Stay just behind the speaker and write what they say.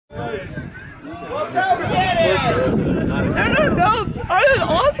I don't know. Oh, this is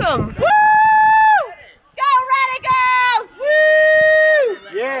awesome. Woo! Go, Ready Girls! Woo!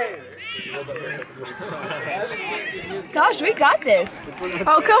 Yeah. Gosh, we got this.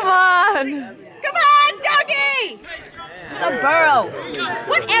 Oh, come on. Come on, doggy! It's a burro.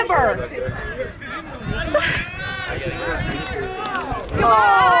 Whatever. Come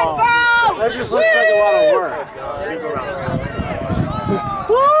on, burro! That just looks like a lot of work.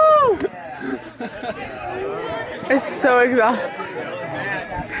 Woo! It's so exhausting.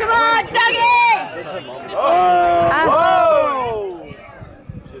 Come on, doggy! Whoa!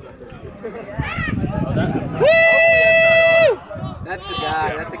 Woo! That's the guy,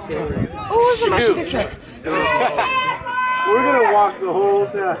 that's a kid. Oh, where's the motion picture? We're gonna walk the whole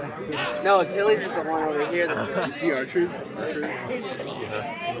time. No, Achilles is the one over here. You see our troops?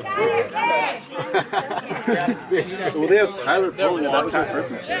 Well, they have Tyler pulling. That was our first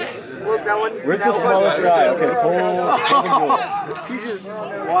mistake. Look, that one. Where's the smallest guy? Okay, pull. You just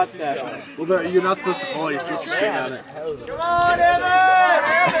squat that. Well, you're not supposed to pull. You're supposed to scream at it. Come on,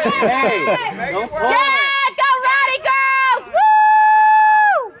 Evan! Hey! Don't pull Yeah! Go, Ready Girls! Woo!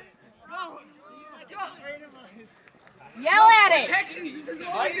 Yell at it!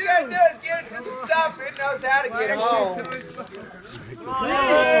 All you gotta do is get it to the stuff. It knows how to get home.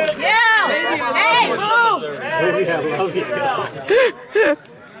 Yell! Hey, move! Baby, I love you.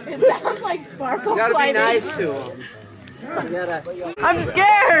 It sounds like sparkle You gotta be fighting. nice to him. I'm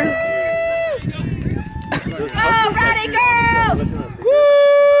scared! Go, Ready Girls! Woo!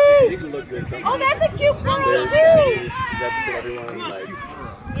 Oh, that's a cute pose too!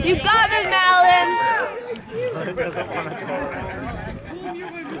 You got this, Madeline!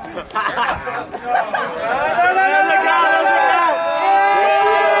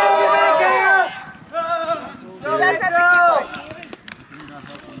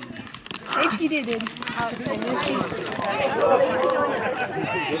 They cheated in this cheat.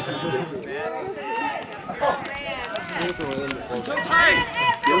 So tight.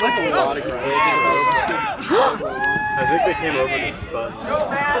 You like a lot of ground. I think they came over and spun.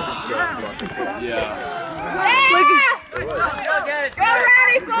 Yeah. Look at Go,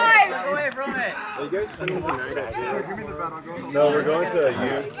 Ready Boys! Are you guys spending the night out here? No, we're going to a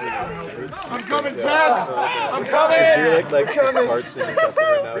youth. I'm coming, Tex! I'm coming! It's like parts and stuff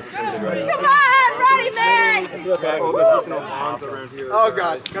right now. Come on, Ready Man! Oh,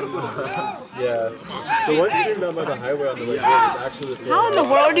 God. Yeah. The one stream down by the highway on the way here is actually the How in the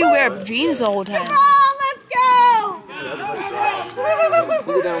world do you wear jeans the whole time? Come on, let's go! You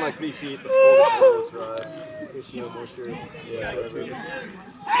go down like 3 feet, the coldest dry. There's no moisture. Yeah,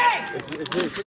 it's